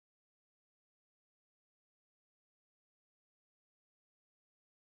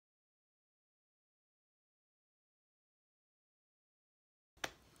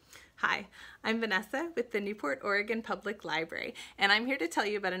Hi, I'm Vanessa with the Newport, Oregon Public Library, and I'm here to tell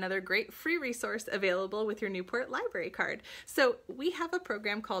you about another great free resource available with your Newport library card. So we have a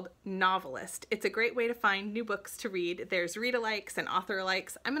program called NoveList. It's a great way to find new books to read. There's read-alikes and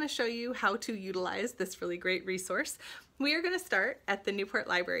author-alikes. I'm going to show you how to utilize this really great resource. We are going to start at the Newport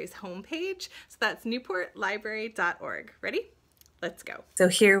Library's homepage. So that's newportlibrary.org. Ready? Let's go. So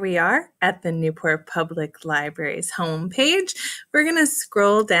here we are at the Newport Public Library's homepage. We're going to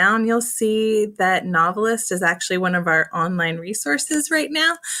scroll down. You'll see that NoveList is actually one of our online resources right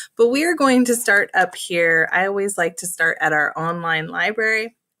now, but we are going to start up here. I always like to start at our online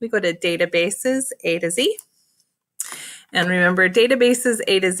library. We go to Databases, A to Z. And remember, Databases,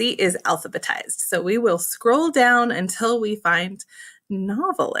 A to Z is alphabetized. So we will scroll down until we find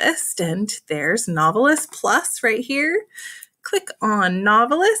NoveList, and there's NoveList Plus right here. Click on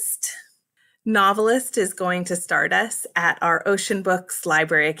NoveList. NoveList is going to start us at our Ocean Books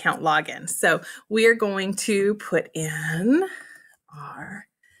library account login. So we are going to put in our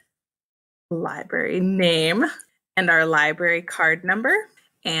library name and our library card number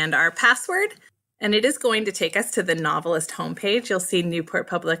and our password. And it is going to take us to the NoveList homepage. You'll see Newport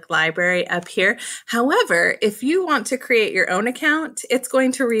Public Library up here. However, if you want to create your own account, it's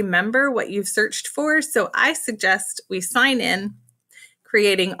going to remember what you've searched for. So I suggest we sign in,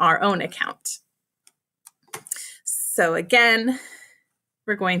 creating our own account. So again,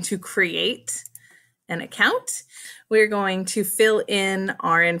 we're going to create an account. We're going to fill in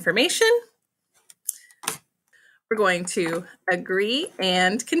our information. We're going to agree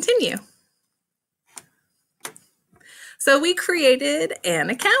and continue. So we created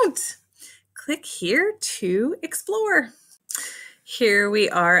an account. Click here to explore. Here we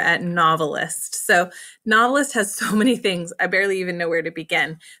are at NoveList. So NoveList has so many things, I barely even know where to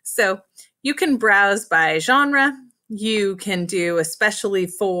begin. So you can browse by genre. You can do especially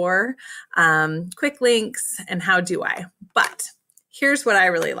for quick links and how do I. But here's what I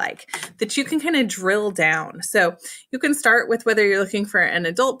really like, that you can kind of drill down. So you can start with whether you're looking for an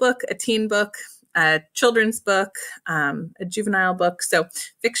adult book, a teen book, a children's book, a juvenile book. So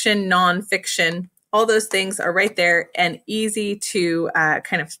fiction, nonfiction, all those things are right there and easy to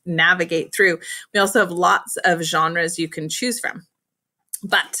kind of navigate through. We also have lots of genres you can choose from.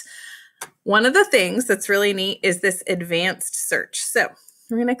 But one of the things that's really neat is this advanced search. So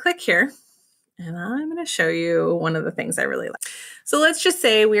we're going to click here and I'm going to show you one of the things I really like. So let's just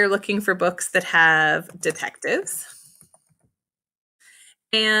say we are looking for books that have detectives.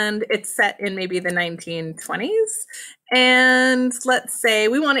 And it's set in maybe the 1920s. And let's say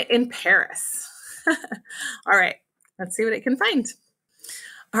we want it in Paris. All right, let's see what it can find.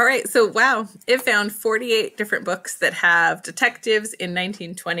 All right, so wow, it found 48 different books that have detectives in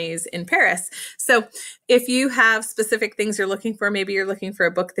 1920s in Paris. So if you have specific things you're looking for, maybe you're looking for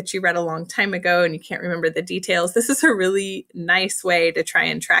a book that you read a long time ago and you can't remember the details, this is a really nice way to try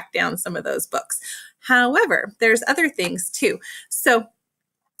and track down some of those books. However, there's other things too. So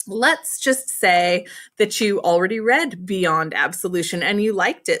let's just say that you already read Beyond Absolution and you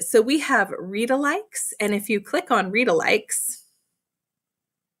liked it. So we have read-alikes, and if you click on read-alikes,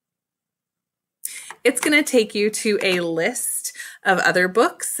 it's going to take you to a list of other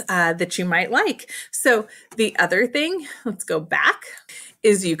books that you might like. So the other thing, let's go back,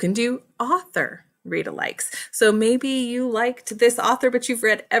 is you can do author read-alikes. So maybe you liked this author, but you've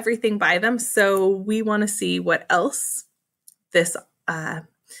read everything by them. So we want to see what else this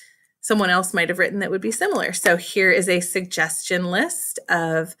someone else might have written that would be similar. So here is a suggestion list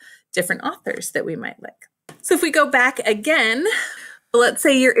of different authors that we might like. So if we go back again, let's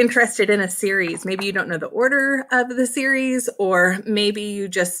say you're interested in a series. Maybe you don't know the order of the series, or maybe you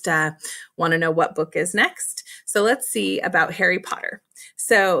just want to know what book is next. So let's see about Harry Potter.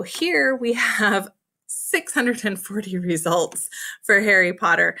 So here we have 640 results for Harry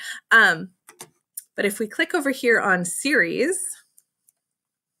Potter. But if we click over here on series,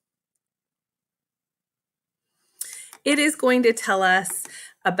 it is going to tell us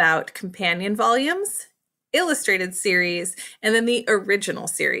about companion volumes, illustrated series, and then the original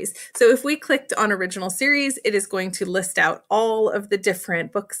series. So if we clicked on original series, it is going to list out all of the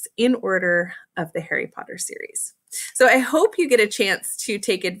different books in order of the Harry Potter series. So I hope you get a chance to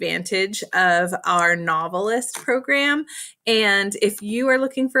take advantage of our NoveList program. And if you are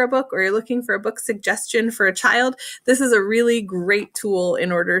looking for a book or you're looking for a book suggestion for a child, this is a really great tool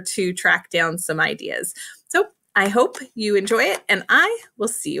in order to track down some ideas. So I hope you enjoy it, and I will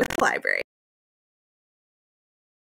see you at the library.